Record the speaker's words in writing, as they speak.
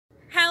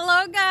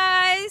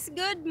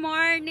good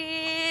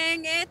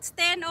morning. It's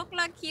 10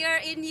 o'clock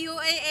here in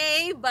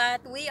UAE,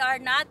 but we are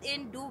not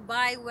in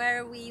Dubai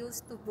where we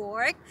used to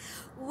work.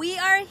 We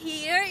are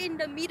here in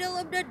the middle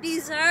of the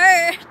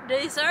desert.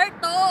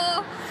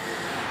 Deserto.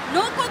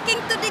 No cooking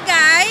today,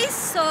 guys.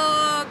 So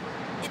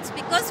it's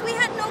because we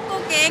had no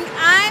cooking.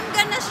 I'm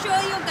gonna show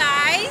you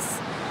guys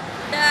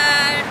the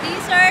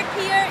desert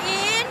here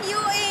in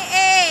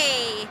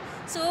UAE.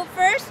 So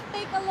first,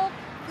 take a look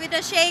with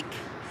a shake.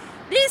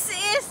 This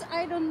is,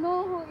 I don't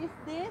know who is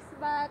this,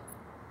 but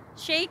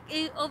Sheikh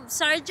of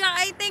Sharjah,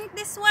 I think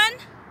this one.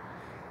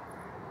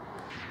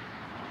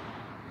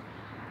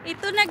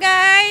 Ito na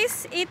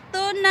guys,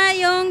 ito na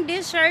yung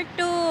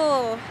deserto.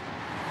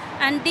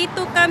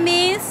 Andito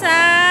kami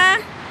sa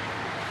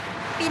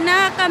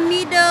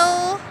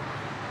pinaka-middle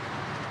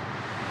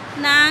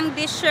ng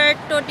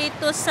deserto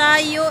dito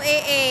sa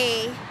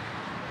UAE.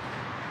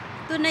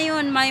 Ito na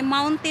yun, may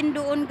mountain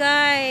doon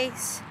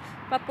guys.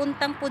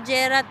 Papuntang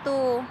Fujairah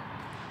to.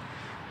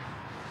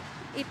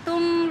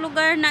 Itong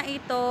lugar na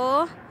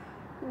ito,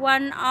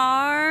 1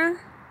 hour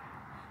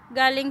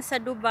galing sa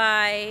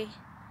Dubai.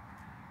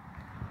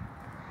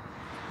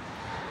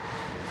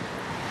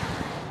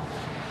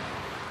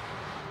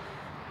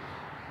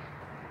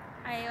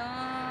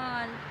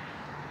 Ayun.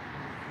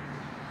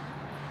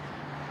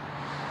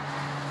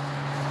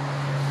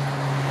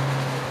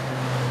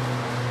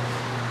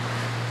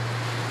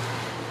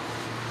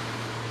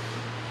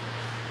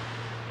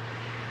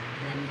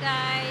 Yan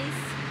guys.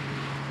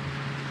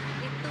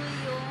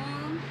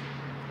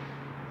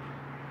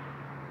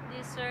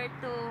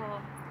 Deserto.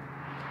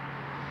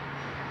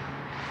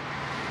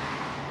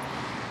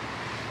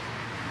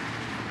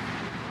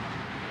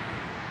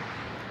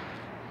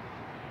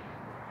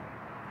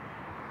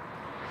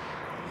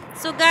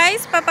 So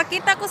guys,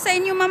 papakita ko sa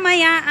inyo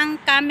mamaya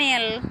ang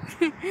camel.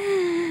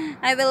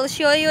 I will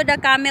show you the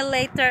camel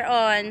later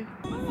on.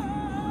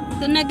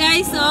 Ito na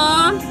guys,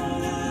 oh.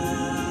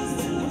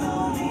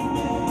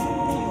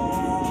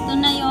 Ito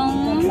na yung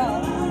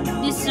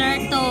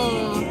deserto.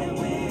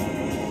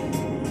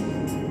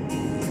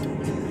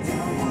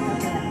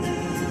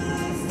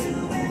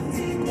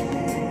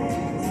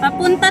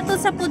 Papunta to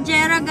sa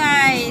Fujairah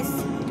guys.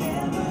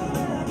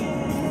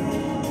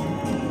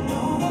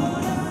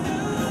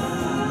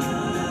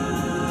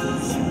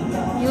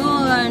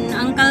 Yun,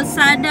 ang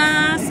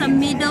kalsada sa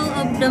middle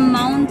of the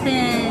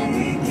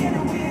mountain.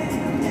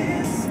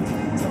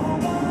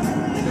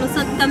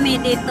 Lusot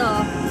kami dito.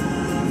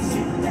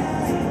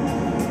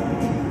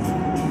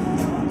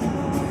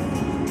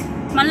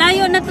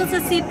 Malayo na to sa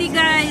city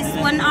guys.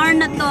 1 hour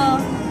na to.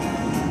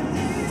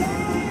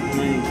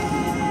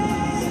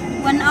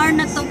 1 hour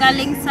na to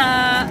galing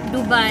sa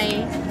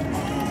Dubai.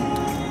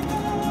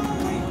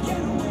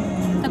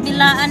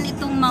 Kabilaan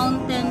itong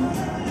mountain.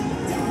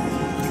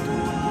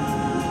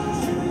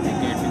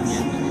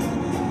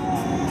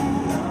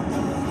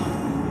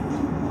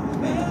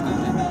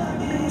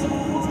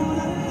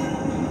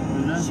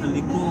 Sa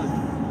likod.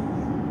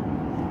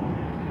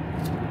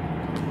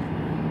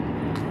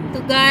 Ito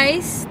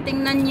guys,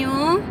 tingnan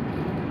nyo.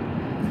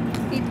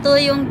 Ito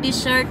yung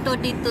deserto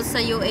dito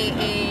sa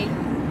UAE.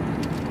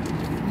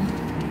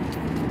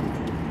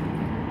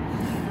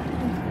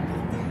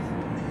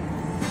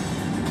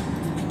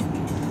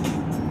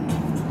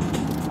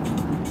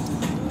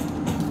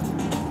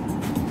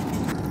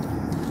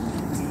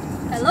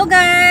 Hello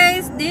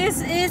guys, this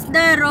is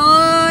the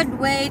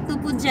roadway to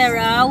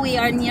Fujairah. We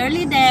are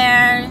nearly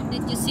there.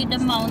 Did you see the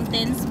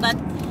mountains? But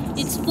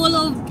it's full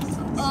of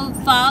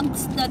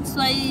fogs. That's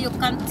why you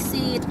can't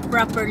see it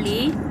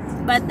properly.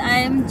 But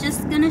I'm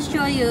just gonna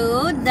show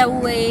you the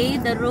way,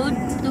 the road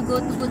to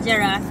go to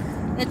Fujairah.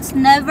 It's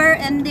never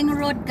ending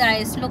road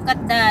guys. Look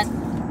at that.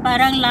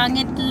 Parang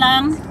langit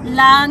lang.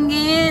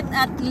 Langit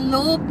at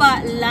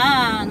lupa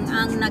lang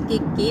ang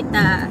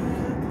nakikita.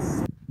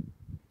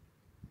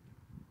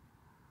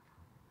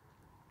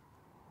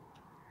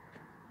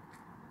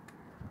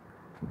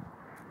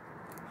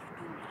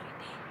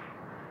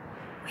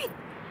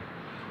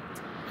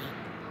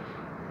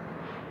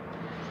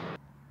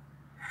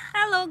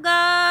 Hello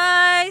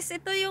guys,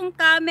 ito yung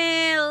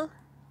camel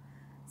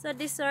sa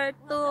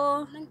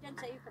deserto.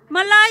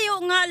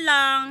 Malayo nga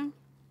lang.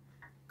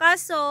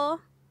 Kaso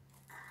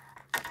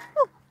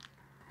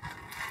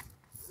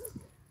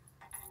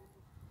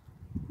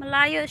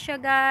malayo siya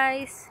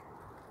guys.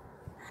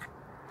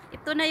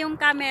 Ito na yung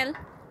camel.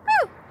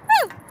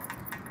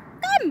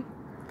 Come!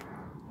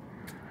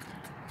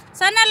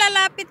 Sana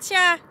lalapit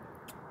siya.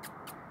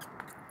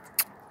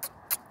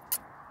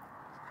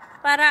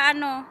 Para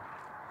ano,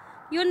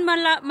 yun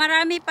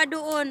marami pa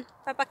doon.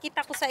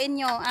 Papakita ko sa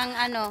inyo ang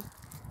ano.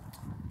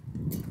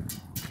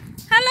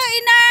 Hello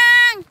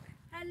Inang!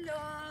 Hello!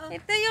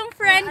 Ito yung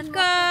friend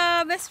ko,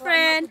 best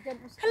friend.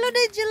 Hello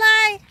day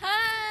July!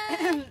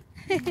 Hi!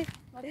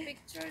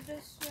 Mag-picture daw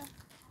siya.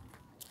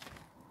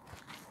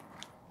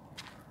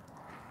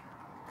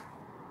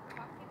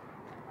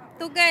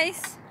 Ito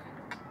guys.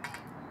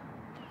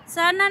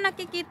 Sana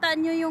nakikita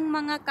nyo yung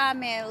mga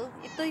camel.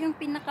 Ito yung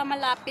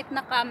pinakamalapit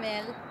na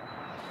camel.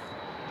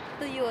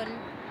 Ito yun.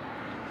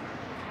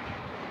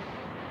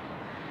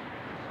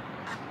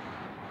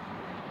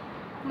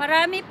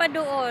 Marami pa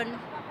doon.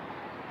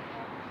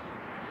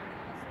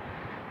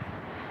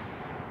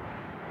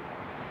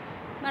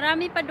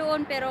 Marami pa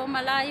doon pero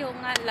malayo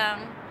nga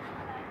lang.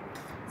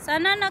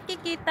 Sana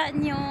nakikita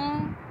nyo.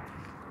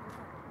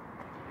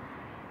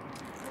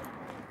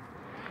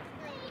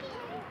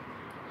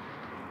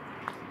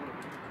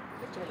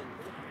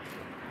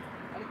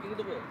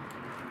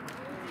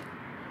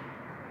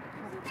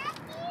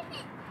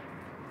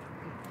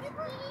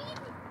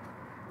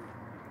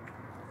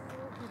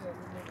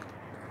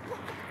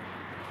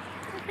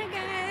 Hi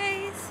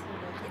guys.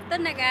 Ito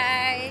na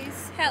guys.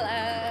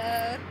 Hello.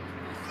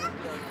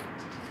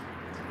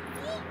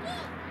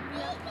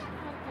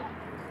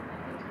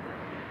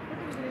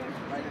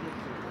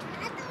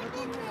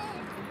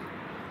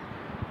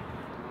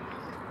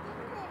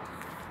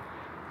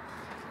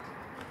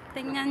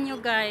 Tingnan nyo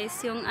guys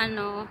yung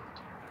ano,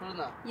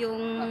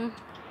 yung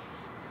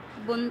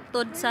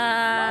buntod sa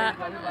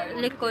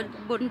likod,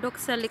 bundok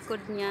sa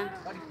likod niya.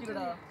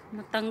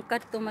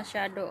 Matangkad to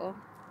masyado oh.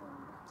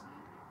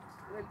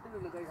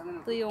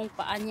 Ito yung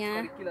paa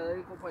niya.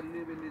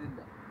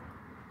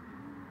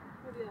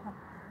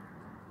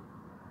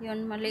 Yun,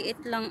 maliit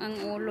lang ang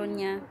ulo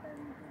niya.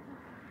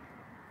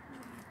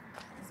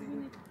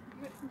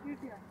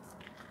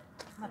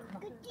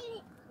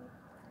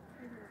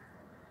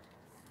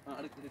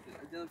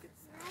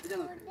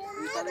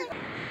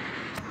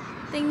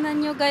 Tingnan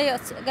nyo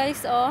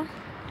guys oh.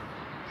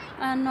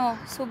 Ano,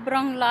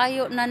 sobrang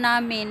layo na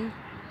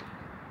namin.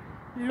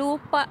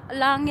 Lupa,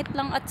 langit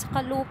lang at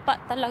saka lupa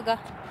talaga.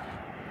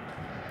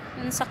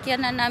 Yung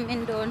sakyanan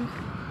namin doon.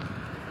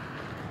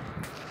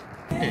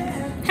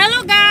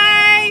 Hello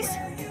guys!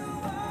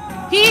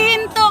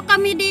 Hihinto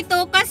kami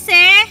dito kasi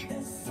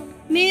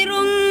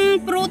mayroong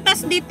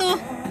prutas dito.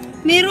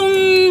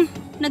 Mayroong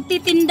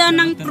nagtitinda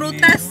ng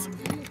prutas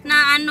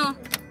na ano.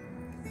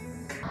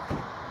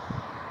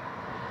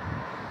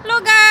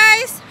 Hello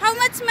guys! How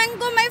much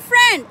mango my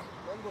friend?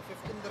 Mango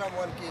 15 dirham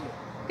 1 kilo.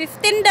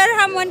 15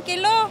 dirham 1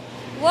 kilo.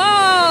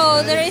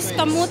 Wow, there is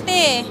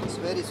kamuti. It's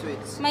very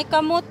sweet. May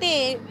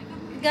kamuti,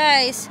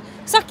 guys.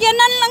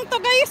 Sakyanan lang to,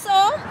 guys,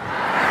 oh.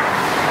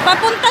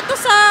 Papunta to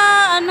sa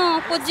ano,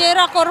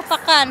 Pujera,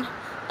 Korpakan.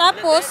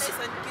 Tapos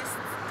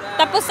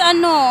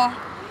ano,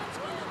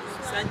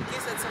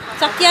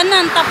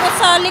 sakyanan. Tapos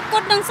sa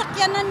likod ng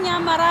sakyanan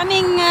niya,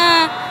 maraming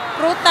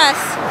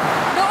prutas.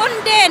 Doon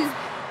din.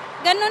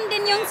 Ganon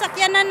din yung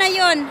sakyanan na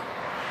yon.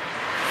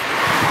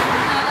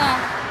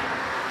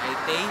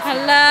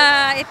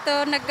 Hala,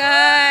 ito na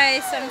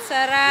guys, ang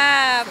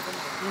sarap.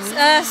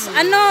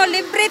 Ano,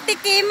 libre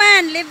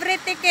tikiman, libre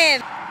tikim.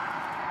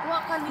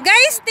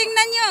 Guys,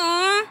 tingnan nyo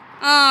oh.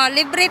 Oh,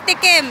 libre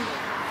tikim.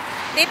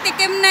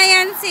 Titikim na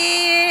yan si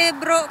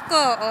bro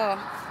ko, oh.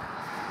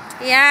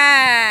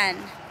 Yan.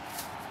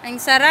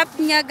 Ang sarap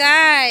niya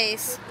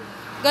guys.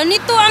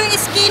 Ganito ang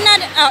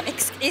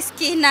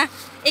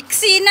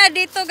eksina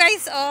dito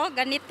guys, oh,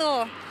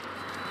 ganito.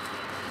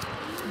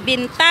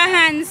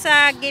 Bintahan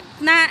sa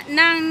gitna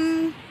ng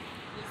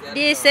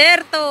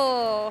deserto.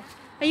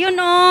 Ayun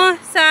oh,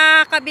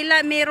 sa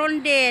kabila meron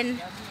din.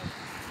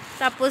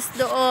 Tapos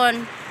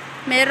doon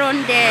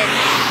meron din.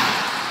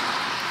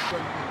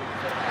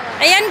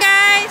 Ayan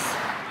guys.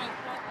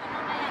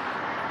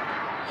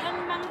 Yan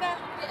mangga.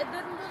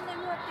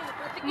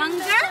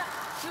 Mangga?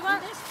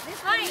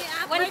 Hi,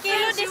 1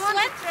 kilo this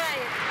one?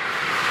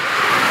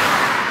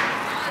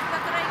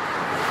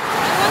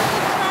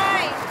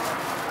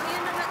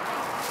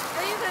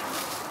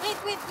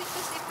 Wait,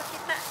 kasi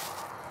ipakita.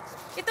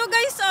 Ito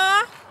guys,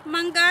 oh,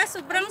 mangga,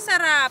 sobrang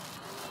sarap.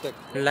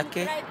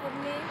 Laki.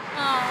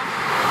 Oh.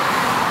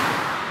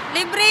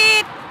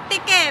 Libre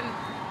tikim.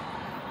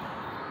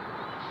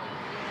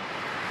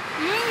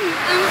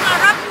 Ang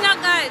sarap niya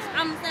guys,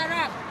 ang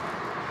sarap.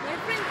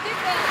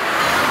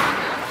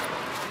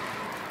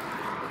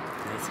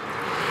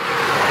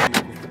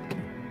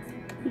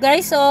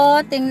 Guys,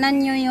 oh, tingnan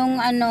nyo yung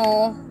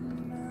ano,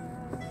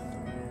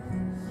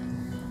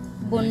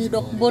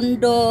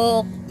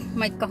 bundok-bundok,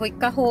 may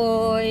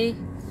kahoy-kahoy.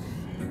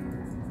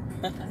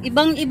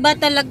 Ibang-iba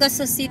talaga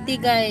sa city,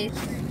 guys.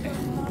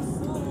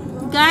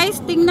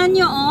 Guys, tingnan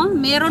nyo, oh,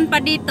 meron pa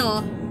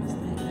dito.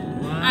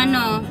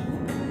 Ano,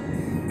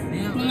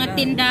 mga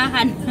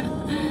tindahan.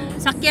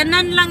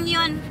 Sakyanan lang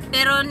yon,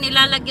 pero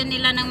nilalagyan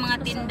nila ng mga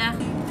tinda.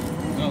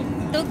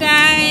 Ito,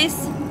 guys.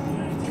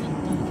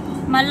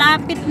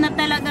 Malapit na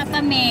talaga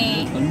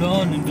kami.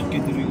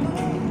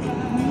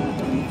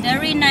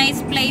 Very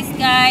nice place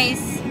guys.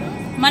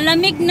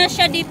 Malamig na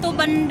siya dito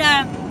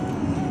banda.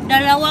 2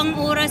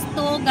 oras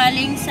to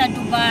galing sa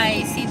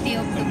Dubai, City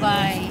of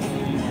Dubai.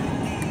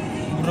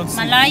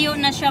 Malayo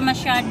na siya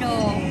masyado.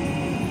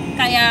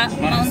 Kaya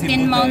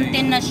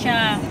mountain na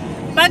siya.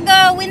 Pag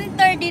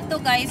winter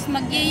dito guys,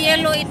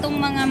 mag-yellow itong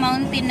mga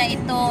mountain na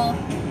ito.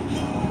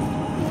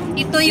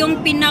 Ito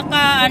yung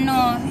pinaka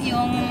ano,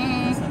 yung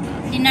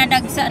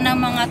dinadagsa ng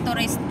mga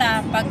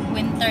turista pag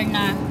winter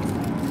na.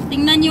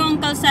 Tingnan nyo ang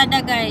kalsada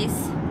guys.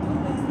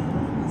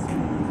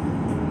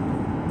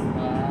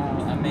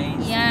 Wow,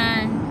 amazing.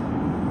 Yan.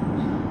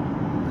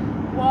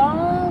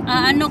 Wow.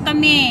 Ano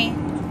kami,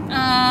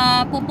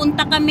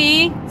 pupunta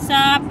kami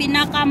sa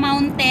pinaka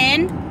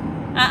mountain,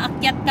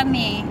 aakyat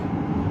kami.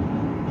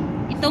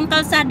 Itong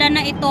kalsada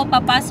na ito,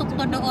 papasok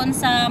to doon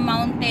sa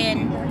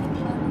mountain.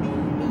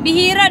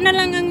 Bihira na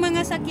lang ang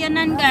mga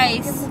sakyanan,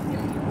 guys.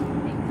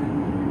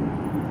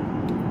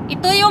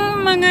 Ito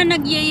yung mga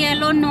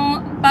nagyayelo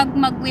no pag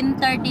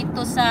mag-winter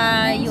dito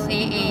sa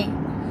UAE.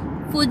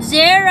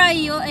 Fujairah,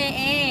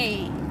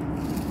 UAE.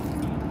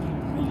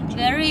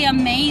 Very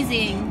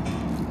amazing.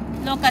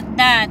 Look at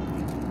that.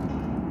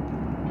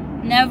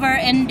 Never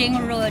ending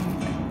road.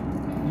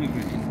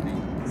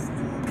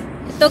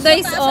 Ito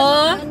guys,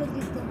 oh.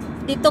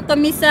 Dito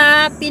kami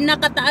sa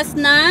pinakataas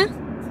na.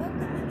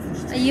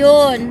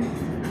 Ayun.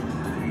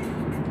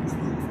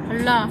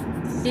 Hala.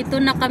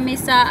 Dito na kami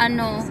sa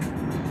ano.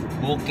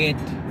 Bukid.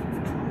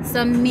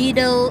 Sa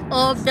middle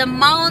of the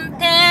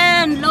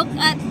mountain. Look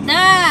at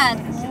that.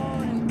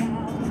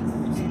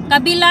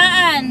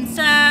 Kabilaan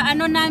sa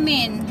ano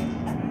namin.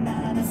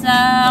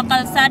 Sa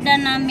kalsada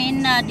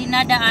namin na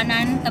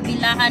dinadaanan,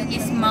 kabilaan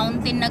is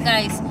mountain na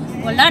guys.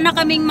 Wala na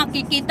kaming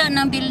makikita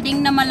ng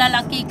building na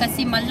malalaki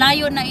kasi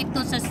malayo na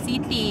ito sa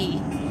city.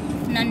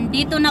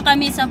 Nandito na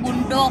kami sa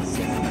bundok.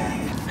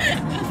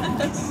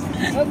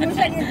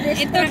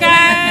 Ito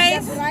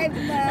guys.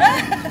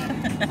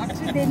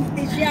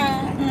 Aksidente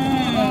siya.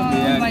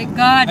 Oh my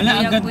God.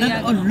 Ala, ang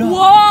ganda.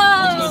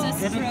 Wow!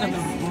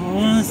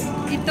 Talapas.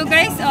 Ito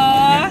guys,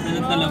 oh.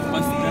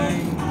 Talapas guys.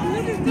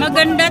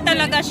 Maganda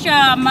talaga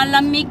siya.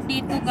 Malamig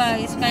dito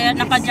guys. Kaya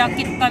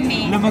naka-jacket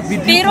kami.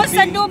 Pero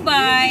sa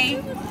Dubai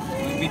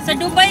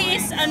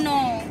is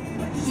ano,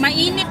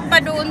 mainit pa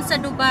doon sa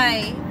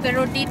Dubai.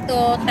 Pero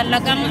dito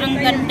talagang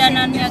ang ganda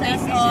na niya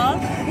guys, oh.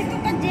 Ito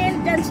ka jail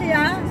dyan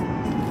siya.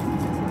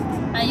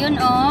 Ayun,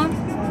 oh.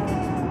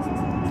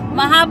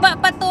 Mahaba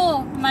pa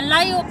to.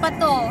 Malayo pa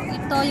to.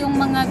 Ito yung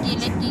mga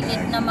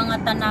gilid-gilid na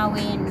mga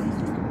tanawin.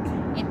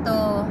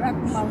 Ito. Rock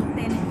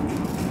Mountain.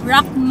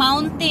 Rock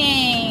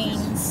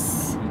Mountains.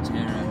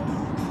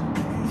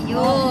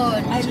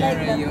 Yun. I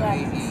like that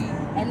one.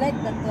 I like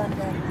that one.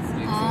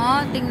 Oh,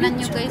 tingnan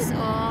nyo guys,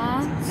 oh.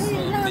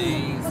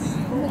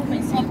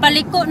 Oh,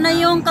 paliko na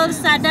yung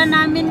kalsada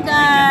namin,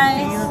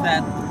 guys. Feel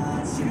that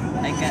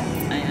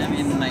I am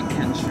in my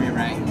country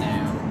right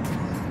now.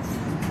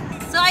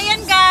 So,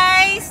 ayan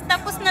guys.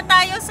 Tapos na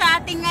tayo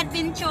sa ating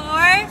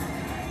adventure.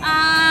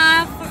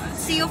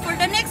 See you for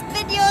the next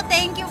video.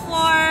 Thank you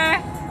for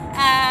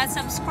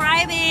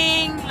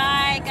subscribing,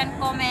 like, and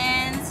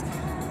comments.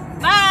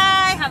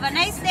 Bye! Have a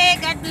nice day.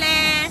 God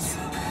bless.